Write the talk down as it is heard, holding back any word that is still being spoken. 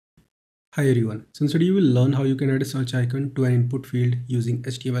Hi everyone, since today you will learn how you can add a search icon to an input field using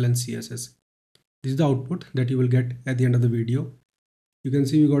HTML and CSS. This is the output that you will get at the end of the video. You can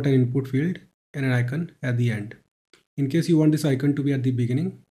see we got an input field and an icon at the end. In case you want this icon to be at the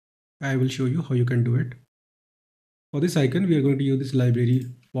beginning, I will show you how you can do it. For this icon, we are going to use this library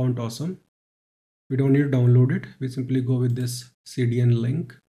Font Awesome. We don't need to download it. We simply go with this CDN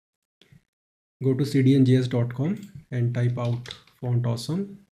link. Go to cdnjs.com and type out Font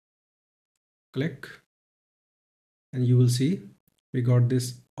Awesome. Click and you will see we got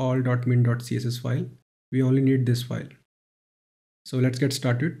this all.min.css file. We only need this file. So let's get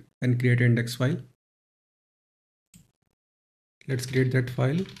started and create an index file. Let's create that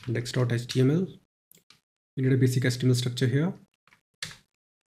file, index.html. We need a basic HTML structure here.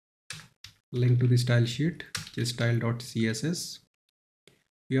 Link to the style sheet, which is style.css.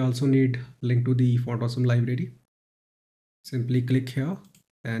 We also need link to the Font Awesome library. Simply click here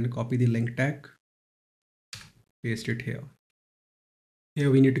and copy the link tag. Paste it here. Here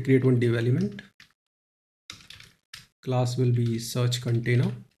we need to create one div element. Class will be search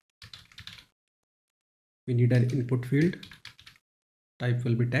container. We need an input field. Type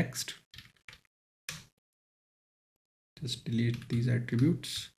will be text. Just delete these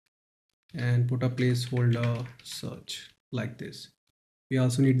attributes and put a placeholder search like this. We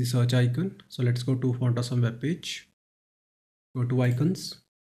also need the search icon. So let's go to Font Awesome web page. Go to icons.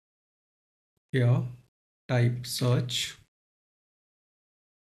 Here type search.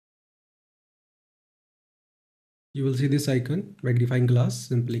 You will see this icon, magnifying glass.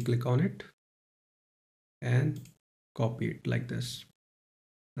 Simply click on it and copy it like this.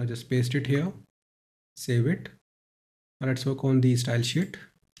 Now just paste it here, save it. Now let's work on the style sheet.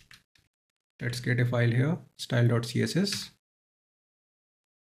 Let's create a file here, style.css.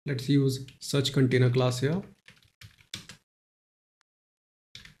 Let's use search container class here.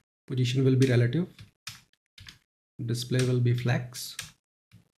 Position will be relative. Display will be flex.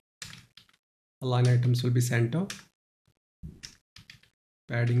 Align items will be center.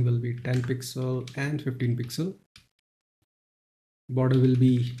 Padding will be 10 pixel and 15 pixel. Border will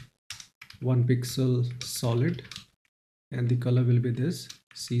be 1 pixel solid and the color will be this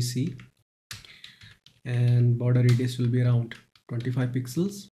CC, and border radius will be around 25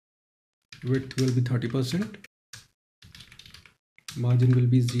 pixels. Width will be 30%. Margin will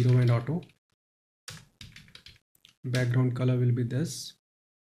be 0 and auto. Background color will be this.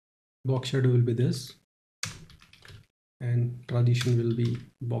 Box shadow will be this, and transition will be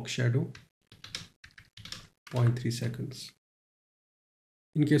box shadow 0.3 seconds.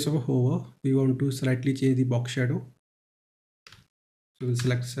 In case of a hover, we want to slightly change the box shadow. So we'll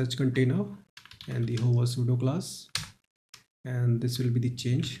select search container and the hover pseudo class, and this will be the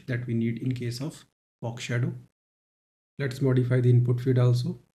change that we need in case of box shadow. Let's modify the input field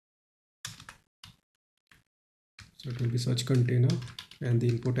also. So it will be search container and the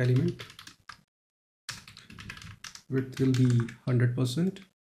input element. Width will be 100%.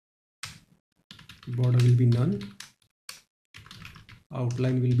 Border will be none.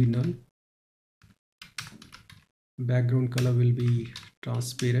 Outline will be none. Background color will be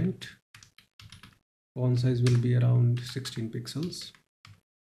transparent. Font size will be around 16 pixels.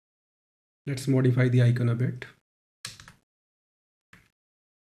 Let's modify the icon a bit.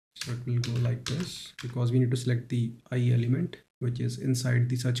 So it will go like this because we need to select the I element, which is inside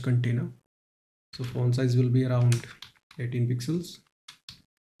the search container. So font size will be around 18 pixels.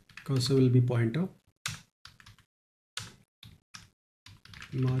 Cursor will be pointer.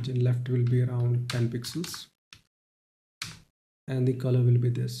 Margin left will be around 10 pixels. And the color will be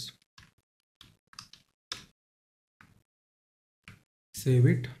this. Save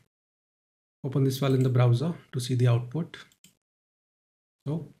it. Open this file in the browser to see the output.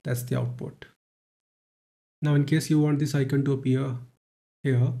 So that's the output. Now in case you want this icon to appear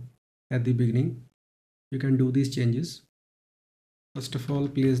here at the beginning, you can do these changes. First of all,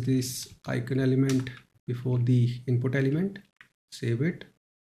 place this icon element before the input element. Save it.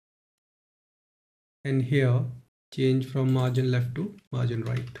 And here change from margin left to margin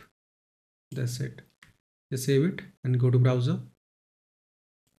right. That's it. Just save it and go to browser.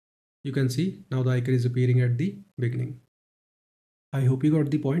 You can see now the icon is appearing at the beginning. I hope you got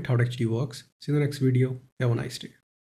the point how it actually works. See you in the next video. Have a nice day.